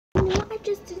I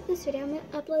just did this video. I'm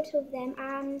gonna upload two of them.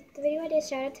 The video I did,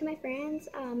 shout out to my friends.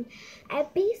 I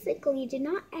basically did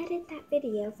not edit that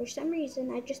video. For some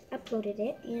reason, I just uploaded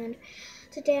it, and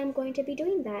today I'm going to be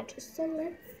doing that. So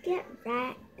let's get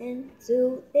right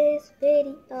into this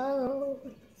video.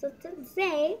 So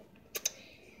today,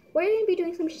 we're gonna be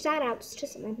doing some shout outs to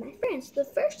some of my friends. The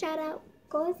first shout out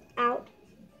goes out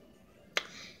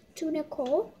to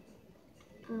Nicole.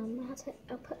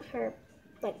 I'll put her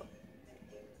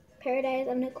Paradise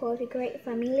of Nicole to Great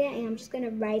Familia, and I'm just gonna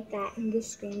write that in the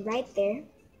screen right there.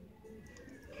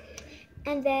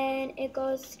 And then it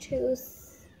goes to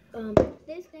this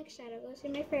next shout out goes to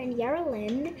my friend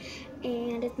Yaralyn,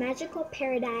 and it's Magical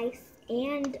Paradise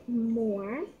and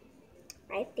more.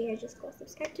 Right there, just go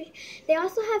subscribe to. They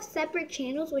also have separate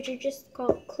channels, which are just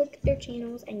called, click their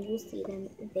channels and you'll see them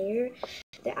there.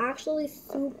 They're actually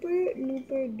super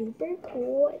duper duper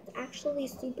cool. It's actually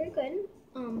super good.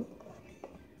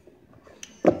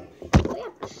 So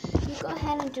yeah, you go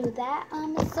ahead and do that.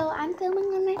 So I'm filming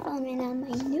on my phone right now,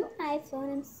 my new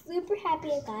iPhone. I'm super happy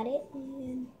I got it,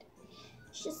 and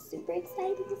it's just super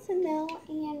exciting to know.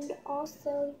 And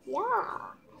also, yeah.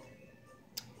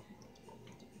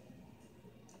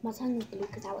 My tongue is blue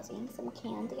because I was eating some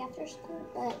candy after school.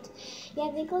 But yeah,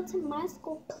 if they go to my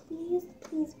school, please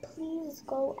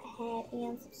go ahead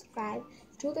and subscribe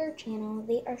to their channel.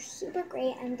 They are super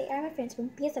great, and they are my friends from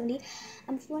PS70.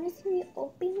 If you want to see me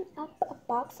open up a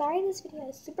box, sorry this video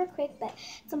is super quick, but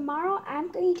tomorrow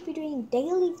I'm going to be doing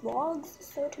daily vlogs.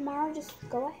 So tomorrow, just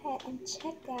go ahead and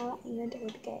check out, and I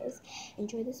hope you guys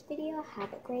enjoy this video.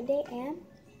 Have a great day, and